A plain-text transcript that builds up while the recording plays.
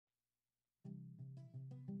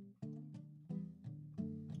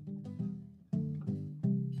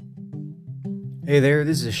Hey there,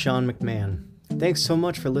 this is Sean McMahon. Thanks so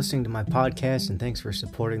much for listening to my podcast, and thanks for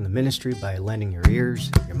supporting the ministry by lending your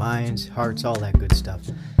ears, your minds, hearts, all that good stuff.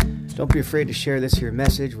 Don't be afraid to share this here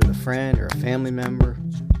message with a friend or a family member,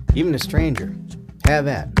 even a stranger. Have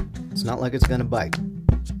at. It's not like it's gonna bite.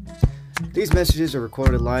 These messages are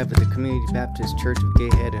recorded live at the Community Baptist Church of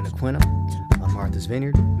Gayhead in Aquina on Martha's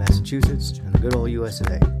Vineyard, Massachusetts, and the good old US of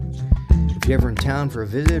A. If you're ever in town for a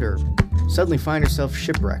visit or suddenly find yourself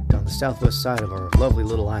shipwrecked on the southwest side of our lovely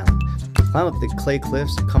little island, climb up the clay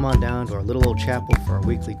cliffs and come on down to our little old chapel for our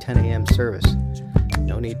weekly 10 a.m. service.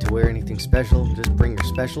 No need to wear anything special, just bring your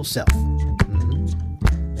special self.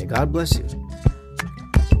 May God bless you.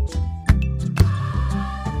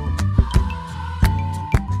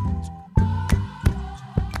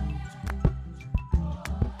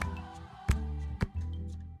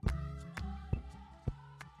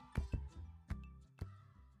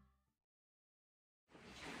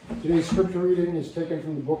 Today's scripture reading is taken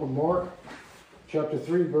from the book of Mark, chapter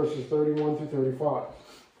 3, verses 31 through 35.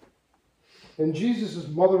 Then Jesus'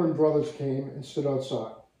 mother and brothers came and stood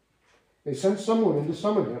outside. They sent some women to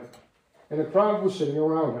summon him, and a crowd was sitting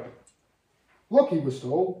around him. "Look," he was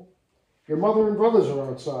told, "your mother and brothers are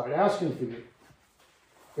outside, asking for you."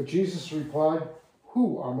 But Jesus replied,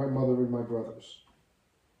 "Who are my mother and my brothers?"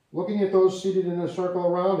 Looking at those seated in a circle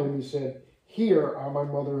around him, he said, "Here are my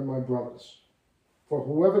mother and my brothers. For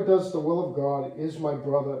whoever does the will of God is my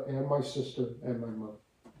brother and my sister and my mother."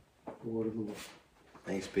 The word of the Lord.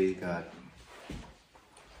 Thanks be to God.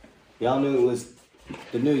 Y'all knew it was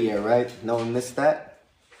the new year, right? No one missed that?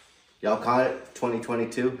 Y'all caught it?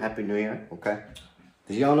 2022? Happy New Year. Okay.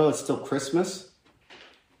 Did y'all know it's still Christmas?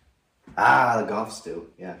 The Goths do.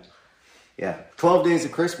 Yeah. 12 days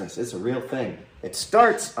of Christmas. It's a real thing. It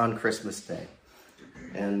starts on Christmas Day.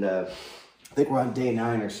 And I think we're on day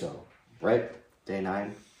 9 or so, right? Day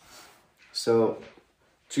 9. So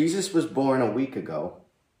Jesus was born a week ago,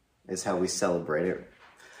 is how we celebrate it.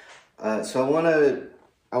 So I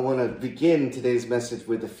want to begin today's message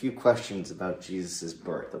with a few questions about Jesus'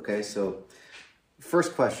 birth. Okay, so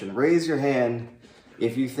first question: raise your hand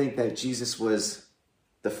if you think that Jesus was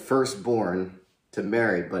the firstborn to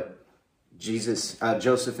Mary, but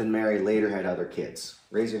Joseph and Mary later had other kids.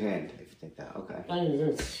 Raise your hand if you think that. Okay. I mean,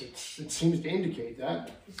 it seems to indicate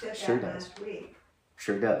that. You said Sure that does. last week.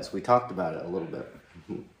 Sure does. We talked about it a little bit.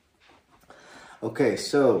 Okay,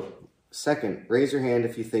 so second, raise your hand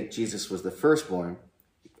if you think Jesus was the firstborn.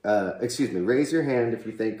 Raise your hand if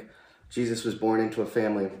you think Jesus was born into a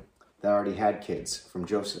family that already had kids from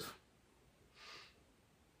Joseph.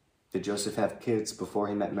 Did Joseph have kids before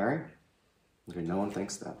he met Mary? Okay, no one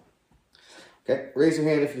thinks that. Okay, raise your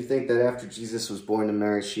hand if you think that after Jesus was born to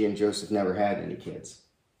Mary, she and Joseph never had any kids.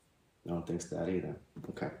 No one thinks that either.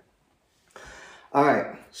 Okay. All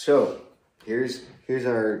right, so here's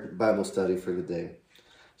our Bible study for the day.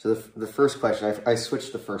 So the first question, I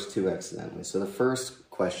switched the first two accidentally. So the first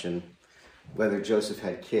question, whether Joseph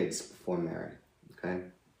had kids before Mary, okay?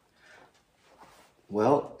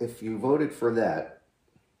 Well, if you voted for that,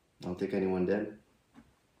 I don't think anyone did.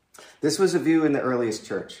 This was a view in the earliest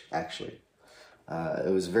church, actually.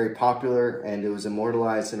 It was very popular, and it was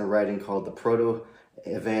immortalized in a writing called the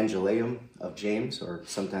Proto-Evangelium of James, or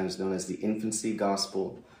sometimes known as the Infancy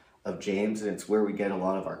Gospel of James, and it's where we get a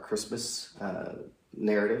lot of our Christmas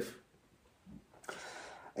narrative.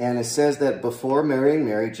 And it says that before marrying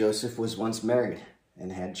Mary, Joseph was once married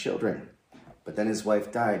and had children, but then his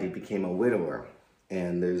wife died. He became a widower,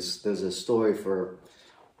 and there's a story for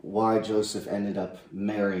why Joseph ended up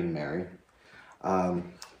marrying Mary.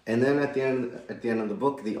 And then at the end of the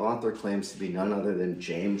book, the author claims to be none other than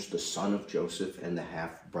James, the son of Joseph and the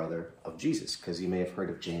half-brother of Jesus, because you may have heard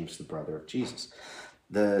of James, the brother of Jesus.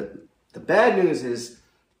 The bad news is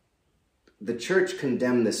the church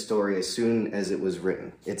condemned this story as soon as it was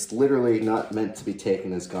written. It's literally not meant to be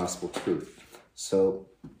taken as gospel truth. So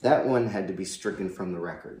that one had to be stricken from the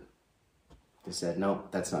record. They said, no,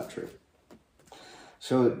 that's not true.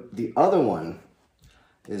 So the other one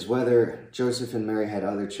is whether Joseph and Mary had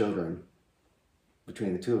other children.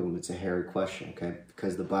 Between the two of them, it's a hairy question, okay?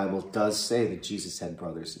 Because the Bible does say that Jesus had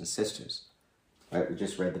brothers and sisters. Right? We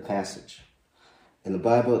just read the passage. And the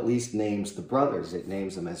Bible at least names the brothers. It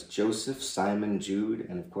names them as Joseph, Simon, Jude,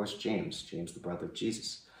 and of course James. James, the brother of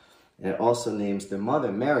Jesus. And it also names their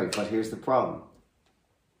mother, Mary. But here's the problem.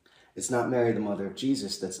 It's not Mary, the mother of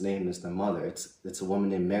Jesus, that's named as their mother. It's a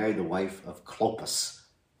woman named Mary, the wife of Clopas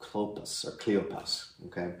or Cleopas,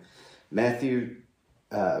 okay? Matthew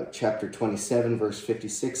chapter 27, verse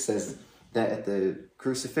 56 says that at the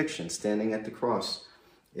crucifixion, standing at the cross,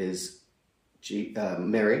 is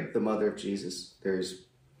Mary, the mother of Jesus. There's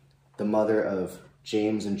the mother of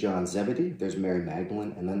James and John Zebedee. There's Mary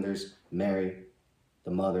Magdalene, and then there's Mary, the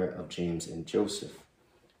mother of James and Joseph.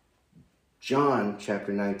 John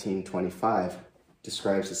chapter 19:25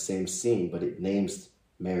 describes the same scene, but it names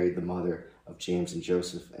Mary, the mother of James and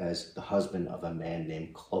Joseph, as the husband of a man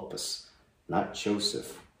named Clopas, not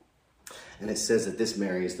Joseph. And it says that this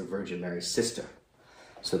Mary is the Virgin Mary's sister.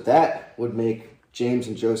 So that would make James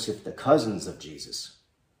and Joseph the cousins of Jesus.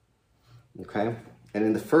 Okay? And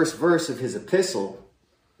in the first verse of his epistle,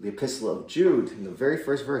 the epistle of Jude, in the very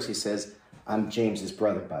first verse, he says, I'm James's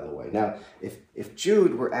brother, by the way. Now, if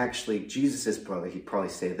Jude were actually Jesus' brother, he'd probably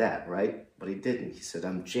say that, right? But he didn't. He said,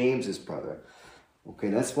 I'm James's brother. Okay,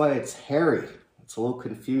 that's why it's hairy. It's a little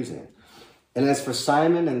confusing. And as for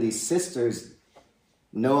Simon and these sisters,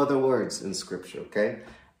 no other words in Scripture, okay?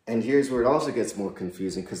 And here's where it also gets more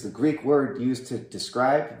confusing, because the Greek word used to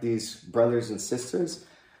describe these brothers and sisters,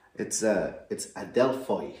 it's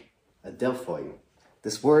adelphoi. Adelphoi.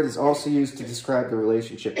 This word is also used to describe the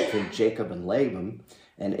relationship between Jacob and Laban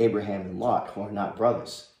and Abraham and Lot, who are not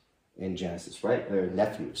brothers in Genesis, right? They're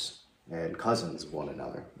nephews and cousins of one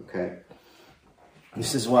another, okay?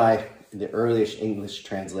 This is why the earliest English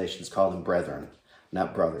translations call them brethren,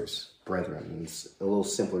 not brothers, brethren. It's a little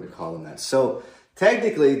simpler to call them that. So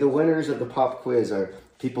technically, the winners of the pop quiz are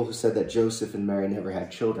people who said that Joseph and Mary never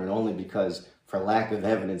had children, only because for lack of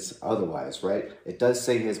evidence otherwise, right? It does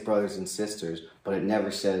say his brothers and sisters, but it never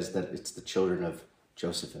says that it's the children of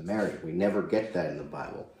Joseph and Mary. We never get that in the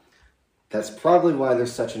Bible. That's probably why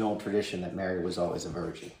there's such an old tradition that Mary was always a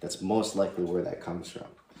virgin. That's most likely where that comes from.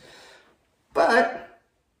 But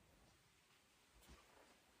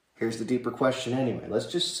here's the deeper question anyway. Let's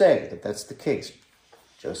just say that that's the case.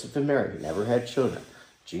 Joseph and Mary never had children.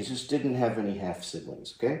 Jesus didn't have any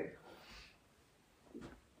half-siblings, okay?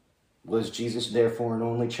 Was Jesus therefore an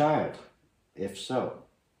only child? If so,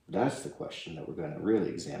 that's the question that we're going to really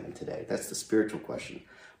examine today. That's the spiritual question.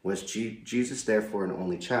 Was Jesus therefore an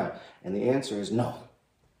only child? And the answer is no.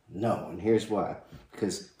 No, and here's why.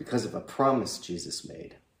 Because of a promise Jesus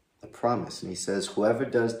made. A promise. And he says, whoever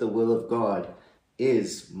does the will of God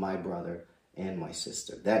is my brother and my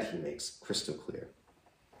sister. That he makes crystal clear.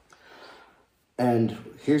 And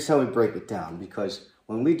here's how we break it down. Because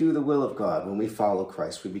when we do the will of God, when we follow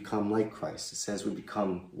Christ, we become like Christ. It says we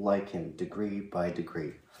become like him degree by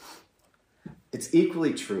degree. It's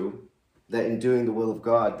equally true that in doing the will of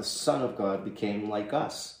God, the Son of God became like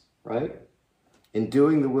us, right? In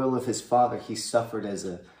doing the will of his Father, he suffered as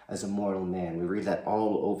a mortal man. We read that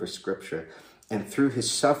all over Scripture. And through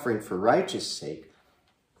his suffering for righteousness'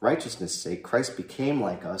 sake, Christ became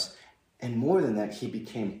like us. And more than that, he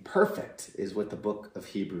became perfect, is what the book of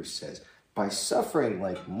Hebrews says. By suffering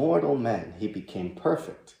like mortal men, he became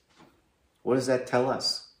perfect. What does that tell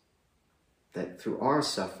us? That through our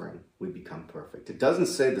suffering, we become perfect. It doesn't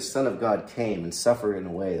say the Son of God came and suffered in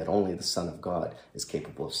a way that only the Son of God is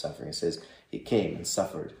capable of suffering. It says he came and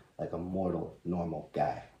suffered like a mortal, normal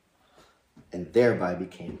guy, and thereby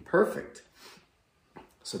became perfect.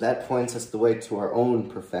 So that points us the way to our own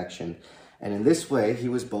perfection. And in this way, he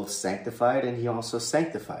was both sanctified and he also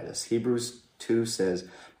sanctified us. Hebrews 2 says,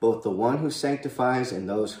 both the one who sanctifies and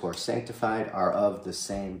those who are sanctified are of the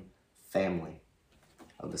same family.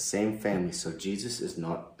 Of the same family. So Jesus is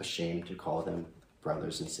not ashamed to call them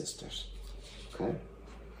brothers and sisters. Okay?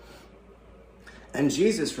 And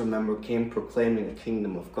Jesus, remember, came proclaiming the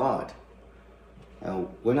kingdom of God. Now,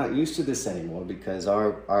 we're not used to this anymore because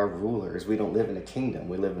our rulers, we don't live in a kingdom.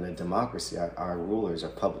 We live in a democracy. Our rulers are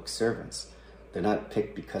public servants. They're not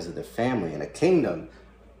picked because of their family. In a kingdom,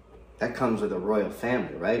 that comes with a royal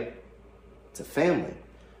family, right? It's a family.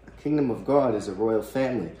 A kingdom of God is a royal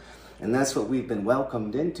family. And that's what we've been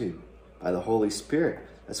welcomed into by the Holy Spirit.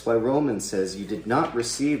 That's why Romans says you did not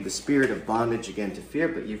receive the spirit of bondage again to fear,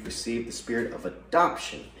 but you've received the spirit of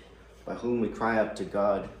adoption, by whom we cry out to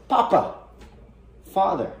God, Papa,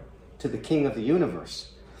 Father, to the King of the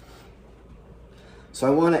universe. So I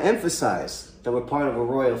want to emphasize that we're part of a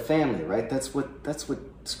royal family, right? That's what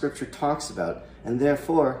Scripture talks about. And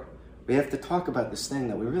therefore, we have to talk about this thing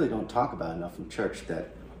that we really don't talk about enough in church,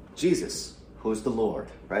 that Jesus, who is the Lord,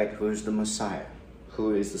 right? Who is the Messiah,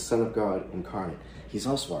 who is the Son of God incarnate. He's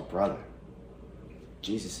also our brother.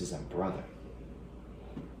 Jesus is our brother.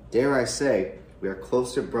 Dare I say, we are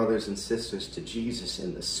closer brothers and sisters to Jesus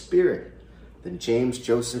in the spirit than James,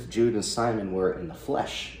 Joseph, Jude, and Simon were in the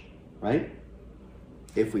flesh, right?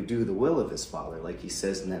 If we do the will of his Father, like he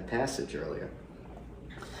says in that passage earlier.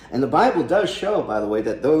 And the Bible does show, by the way,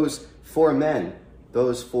 that those four men,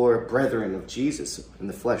 those four brethren of Jesus in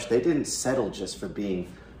the flesh, they didn't settle just for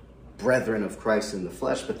being brethren of Christ in the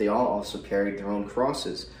flesh, but they all also carried their own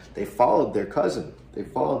crosses. They followed their cousin. They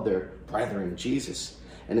followed their brethren, Jesus.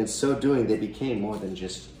 And in so doing, they became more than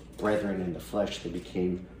just brethren in the flesh. They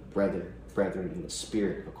became brethren in the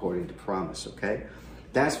spirit, according to promise, okay?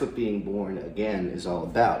 That's what being born again is all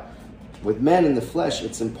about. With men in the flesh,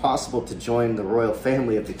 it's impossible to join the royal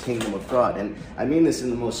family of the kingdom of God. And I mean this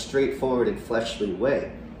in the most straightforward and fleshly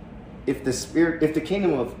way. If the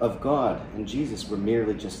kingdom of God and Jesus were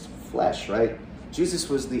merely just flesh, right? Jesus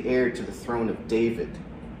was the heir to the throne of David.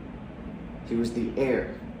 He was the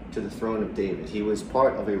heir to the throne of David. He was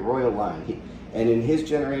part of a royal line. And in his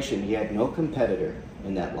generation, he had no competitor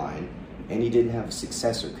in that line. And he didn't have a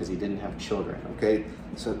successor because he didn't have children, okay?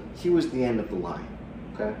 So he was the end of the line,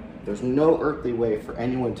 okay? There's no earthly way for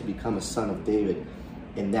anyone to become a son of David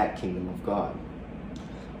in that kingdom of God.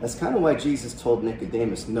 That's kind of why Jesus told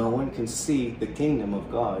Nicodemus, no one can see the kingdom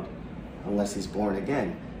of God unless he's born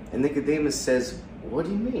again. And Nicodemus says, what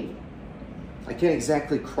do you mean? I can't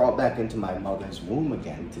exactly crawl back into my mother's womb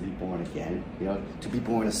again to be born again, to be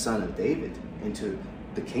born a son of David, into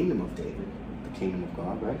the kingdom of David, the kingdom of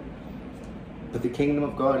God, right? But the kingdom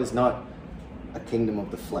of God is not a kingdom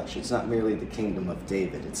of the flesh. It's not merely the kingdom of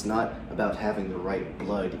David. It's not about having the right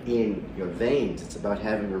blood in your veins. It's about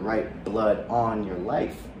having the right blood on your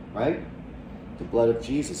life, right? The blood of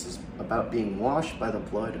Jesus is about being washed by the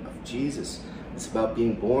blood of Jesus. It's about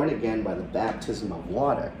being born again by the baptism of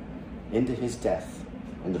water into his death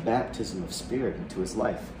and the baptism of spirit into his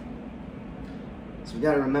life. So we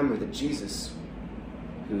got to remember that Jesus,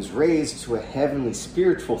 he was raised to a heavenly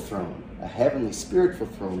spiritual throne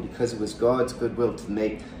because it was God's goodwill to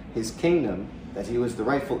make his kingdom that he was the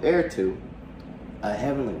rightful heir to a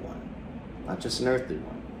heavenly one, not just an earthly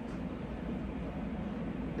one.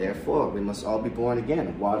 Therefore, we must all be born again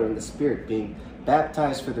of water and the Spirit, being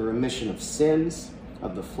baptized for the remission of sins,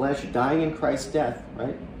 of the flesh, dying in Christ's death,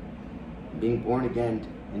 right? Being born again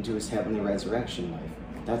into his heavenly resurrection life.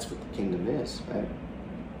 That's what the kingdom is, right?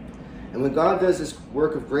 And when God does his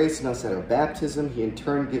work of grace in us at our baptism, he in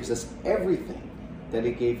turn gives us everything that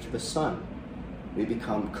he gave to the Son. We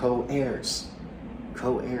become co-heirs.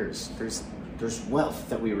 Co-heirs. There's wealth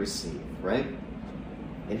that we receive, right?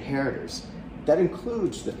 Inheritors. That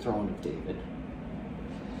includes the throne of David.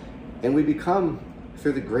 And we become,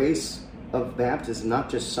 through the grace of baptism, not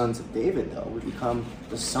just sons of David, though. We become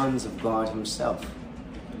the sons of God himself.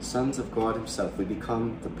 Sons of God himself. We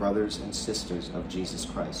become the brothers and sisters of Jesus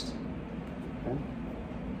Christ. Okay?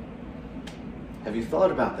 Have you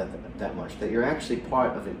thought about that much? That you're actually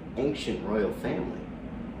part of an ancient royal family.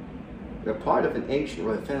 You're part of an ancient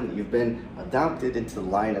royal family. You've been adopted into the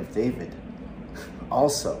line of David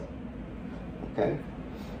also. Okay?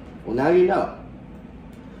 Well, now you know.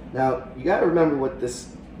 Now, you got to remember what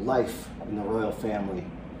this life in the royal family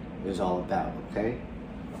is all about, okay?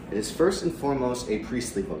 It is first and foremost a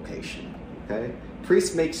priestly vocation, okay?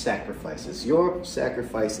 Priests make sacrifices. Your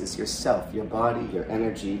sacrifice is yourself, your body, your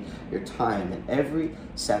energy, your time, and every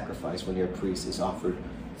sacrifice when you're a priest is offered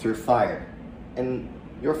through fire. And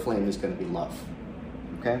your flame is going to be love,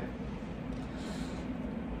 okay?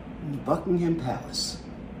 In Buckingham Palace,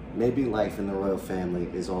 maybe life in the royal family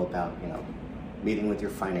is all about, meeting with your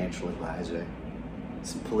financial advisor,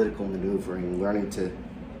 some political maneuvering, learning to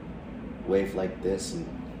wave like this and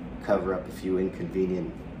cover up a few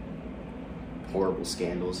inconvenient, horrible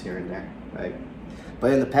scandals here and there, right?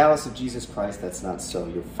 But in the palace of Jesus Christ, that's not so.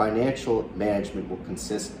 Your financial management will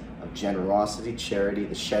consist of generosity, charity,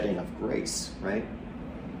 the shedding of grace, right?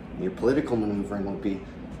 And your political maneuvering will be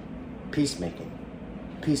peacemaking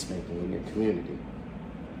in your community.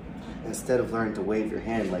 Instead of learning to wave your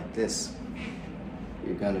hand like this,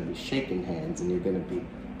 you're going to be shaking hands, and you're going to be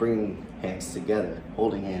bringing hands together,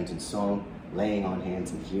 holding hands in song, laying on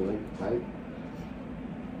hands in healing, right?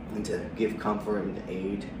 And to give comfort and to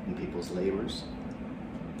aid in people's labors.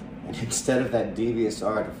 And instead of that devious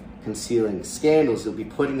art of concealing scandals, you'll be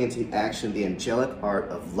putting into action the angelic art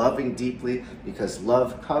of loving deeply, because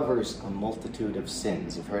love covers a multitude of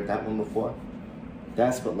sins. You've heard that one before?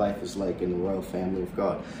 That's what life is like in the royal family of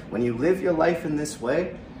God. When you live your life in this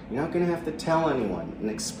way, you're not going to have to tell anyone and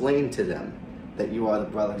explain to them that you are the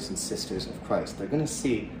brothers and sisters of Christ. They're going to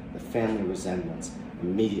see the family resemblance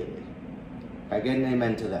immediately. I get an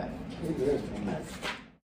amen to that. Amen.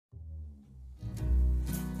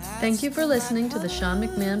 Thank you for listening to the Sean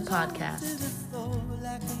McMahon podcast.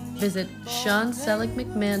 Visit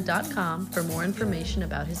SeanSeligMcMahon.com for more information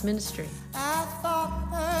about his ministry.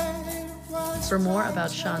 For more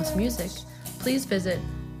about Sean's music, please visit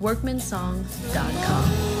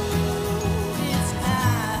workmansong.com.